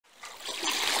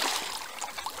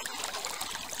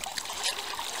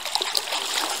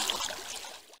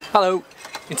Hello,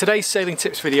 in today's sailing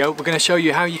tips video we're going to show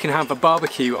you how you can have a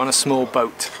barbecue on a small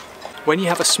boat. When you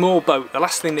have a small boat, the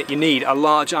last thing that you need are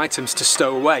large items to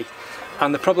stow away.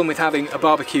 And the problem with having a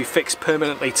barbecue fixed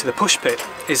permanently to the push pit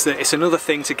is that it's another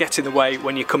thing to get in the way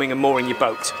when you're coming and mooring your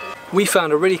boat. We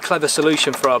found a really clever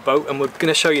solution for our boat and we're going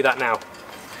to show you that now.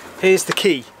 Here's the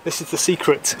key, this is the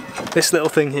secret, this little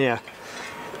thing here,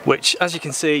 which as you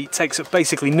can see takes up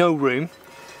basically no room,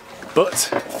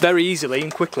 but very easily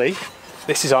and quickly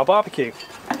this is our barbecue.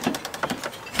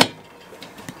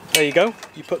 There you go,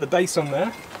 you put the base on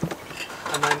there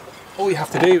and then all you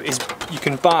have to do is you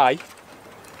can buy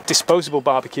disposable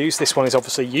barbecues. This one is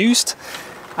obviously used,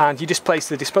 and you just place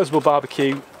the disposable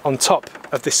barbecue on top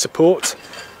of this support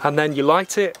and then you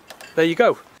light it. There you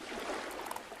go.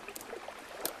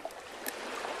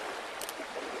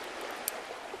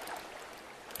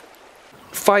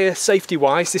 Fire safety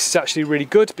wise, this is actually really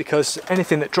good because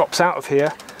anything that drops out of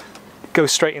here goes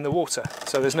straight in the water,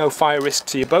 so there's no fire risk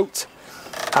to your boat,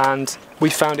 and we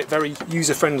found it very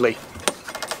user friendly.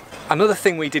 Another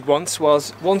thing we did once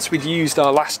we'd used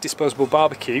our last disposable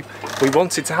barbecue, we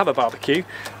wanted to have a barbecue,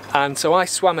 and so I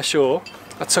swam ashore.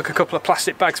 I took a couple of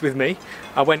plastic bags with me,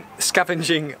 I went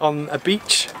scavenging on a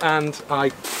beach and I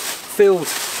filled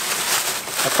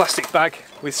a plastic bag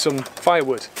with some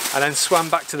firewood and then swam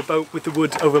back to the boat with the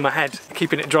wood over my head,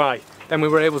 keeping it dry. Then we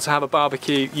were able to have a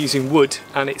barbecue using wood,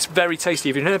 and it's very tasty.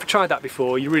 If you've never tried that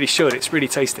before, you really should, it's really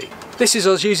tasty. This is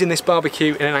us using this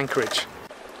barbecue in an anchorage.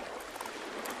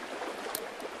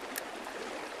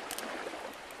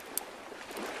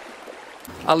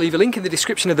 I'll leave a link in the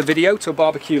description of the video to a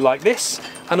barbecue like this,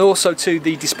 and also to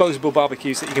the disposable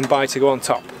barbecues that you can buy to go on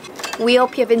top. We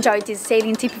hope you have enjoyed this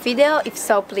sailing tip video. If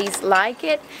so, please like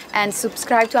it and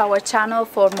subscribe to our channel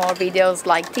for more videos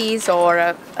like these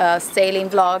or sailing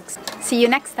vlogs. See you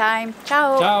next time.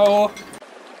 Ciao! Ciao!